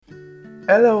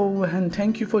Hello, and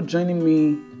thank you for joining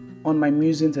me on my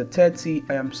Musings at 30.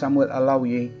 I am Samuel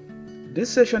Alawiye. This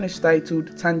session is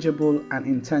titled Tangible and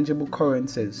Intangible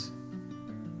Currencies.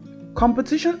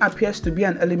 Competition appears to be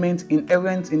an element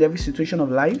inherent in every situation of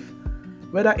life,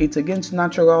 whether it's against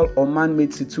natural or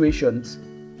man-made situations.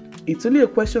 It's only a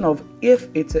question of if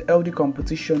it's a healthy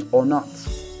competition or not.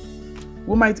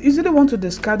 We might easily want to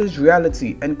discard this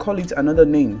reality and call it another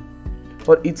name,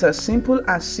 but it's as simple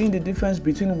as seeing the difference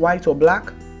between white or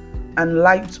black and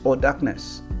light or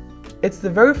darkness. It's the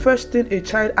very first thing a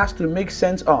child has to make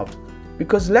sense of,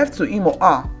 because left to him or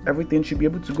her, everything should be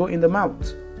able to go in the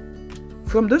mouth.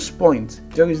 From this point,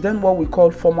 there is then what we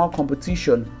call formal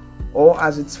competition, or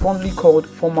as it's fondly called,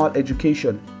 formal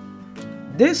education.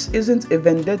 This isn't a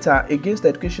vendetta against the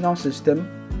educational system,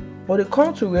 but a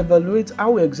call to reevaluate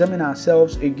how we examine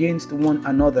ourselves against one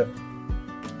another.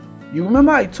 You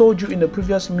remember I told you in the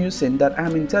previous musing that I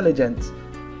am intelligent.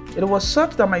 It was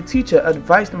such that my teacher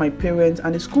advised my parents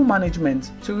and the school management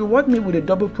to reward me with a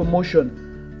double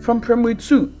promotion from primary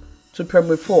 2 to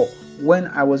primary 4 when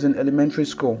I was in elementary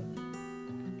school.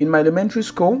 In my elementary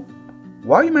school,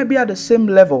 while you might be at the same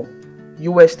level,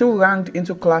 you were still ranked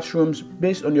into classrooms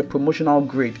based on your promotional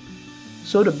grade.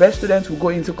 So the best students will go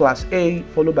into class A,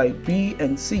 followed by B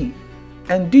and C,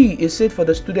 and D is saved for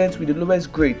the students with the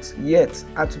lowest grades yet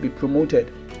had to be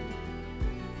promoted.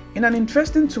 In an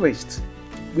interesting twist,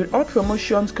 with all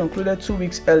promotions concluded 2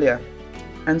 weeks earlier,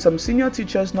 and some senior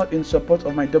teachers not in support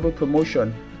of my double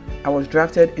promotion, I was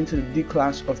drafted into the D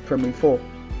class of primary 4.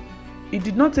 It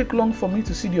did not take long for me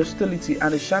to see the hostility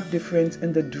and the sharp difference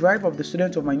in the drive of the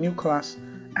students of my new class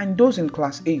and those in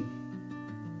class A.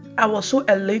 I was so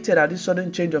elated at this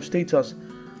sudden change of status,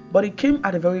 but it came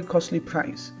at a very costly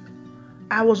price.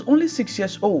 I was only 6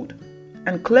 years old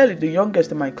and clearly the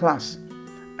youngest in my class,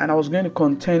 and I was going to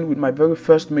contend with my very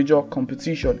first major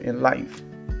competition in life.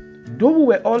 Though we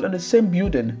were all in the same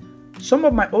building, some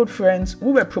of my old friends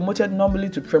who were promoted normally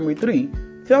to primary 3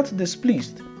 felt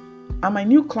displeased, and my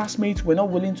new classmates were not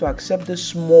willing to accept this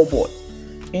small boy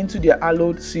into their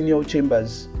hallowed senior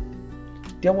chambers.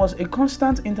 There was a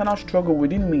constant internal struggle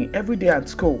within me every day at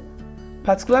school,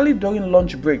 particularly during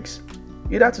lunch breaks,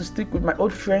 either to stick with my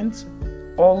old friends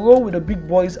or roll with the big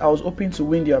boys I was hoping to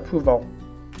win their approval.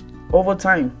 Over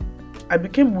time, I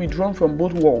became withdrawn from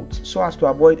both worlds so as to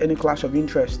avoid any clash of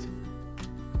interest.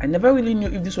 I never really knew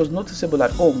if this was noticeable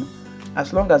at home,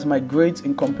 as long as my grades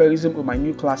in comparison with my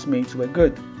new classmates were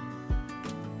good.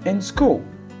 In school,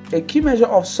 a key measure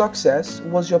of success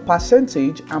was your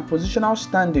percentage and positional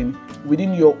standing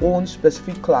within your own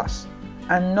specific class,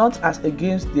 and not as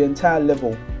against the entire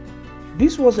level.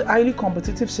 This was a highly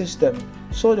competitive system,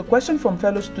 so the question from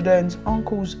fellow students,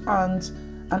 uncles, aunts,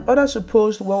 and other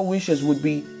supposed well-wishers would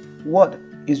be, what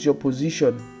is your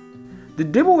position? The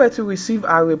day we were to receive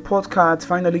our report cards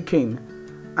finally came,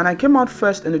 and I came out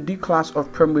first in the D class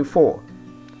of primary 4.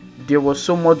 There was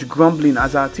so much grumbling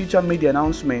as our teacher made the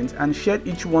announcement and shared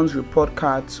each one's report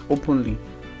cards openly.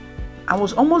 I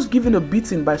was almost given a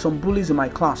beating by some bullies in my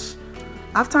class,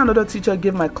 after another teacher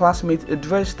gave my classmates a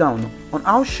dress down on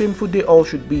how shameful they all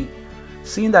should be,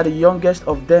 seeing that the youngest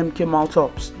of them came out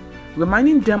tops,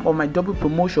 reminding them of my double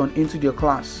promotion into their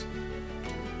class.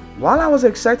 While I was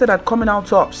excited at coming out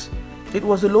tops, it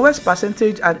was the lowest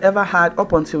percentage I'd ever had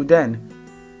up until then.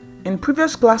 In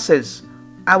previous classes,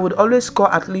 I would always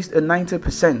score at least a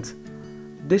 90%.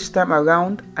 This time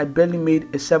around, I barely made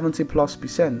a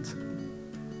 70+%.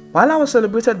 While I was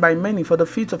celebrated by many for the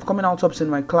feat of coming out tops in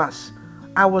my class,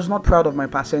 I was not proud of my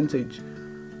percentage.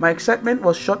 My excitement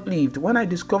was short-lived when I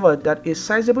discovered that a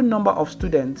sizable number of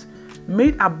students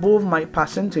made above my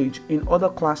percentage in other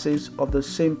classes of the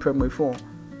same primary 4.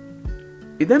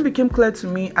 It then became clear to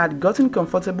me I had gotten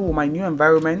comfortable with my new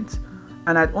environment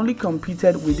and I'd only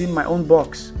competed within my own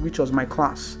box, which was my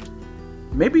class.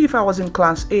 Maybe if I was in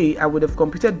class A, I would have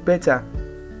competed better,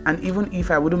 and even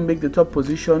if I wouldn't make the top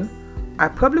position, I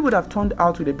probably would have turned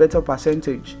out with a better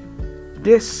percentage.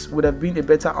 This would have been a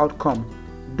better outcome,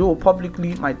 though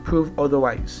publicly might prove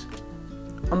otherwise.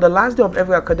 On the last day of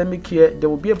every academic year, there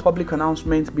will be a public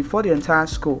announcement before the entire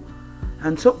school,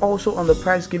 and so also on the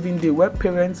prize giving day where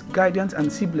parents, guardians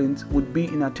and siblings would be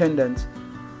in attendance.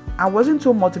 I wasn't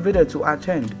so motivated to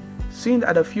attend, seeing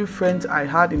that a few friends I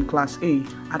had in class A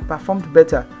had performed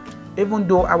better, even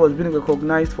though I was being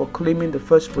recognized for claiming the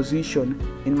first position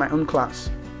in my own class.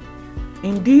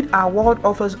 Indeed, our world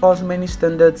offers us many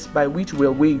standards by which we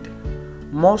are weighed,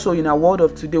 more so in our world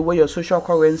of today where your social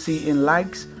currency in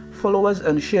likes, followers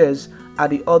and shares are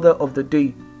the order of the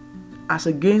day, as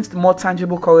against more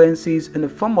tangible currencies in the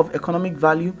form of economic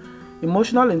value,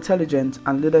 emotional intelligence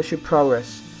and leadership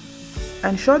prowess.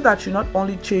 Ensure that you not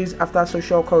only chase after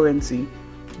social currency,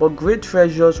 but great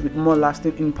treasures with more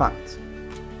lasting impact.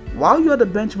 While you are the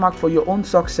benchmark for your own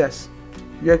success,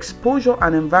 your exposure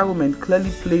and environment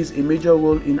clearly plays a major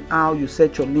role in how you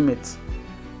set your limits.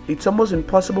 It's almost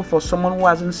impossible for someone who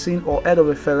hasn't seen or heard of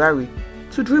a Ferrari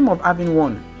to dream of having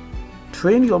one.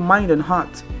 Train your mind and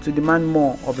heart to demand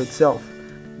more of itself.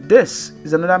 This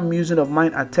is another musing of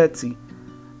mine at 30.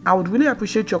 I would really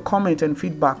appreciate your comment and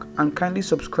feedback, and kindly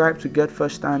subscribe to get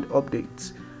first-hand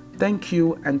updates. Thank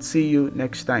you and see you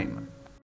next time.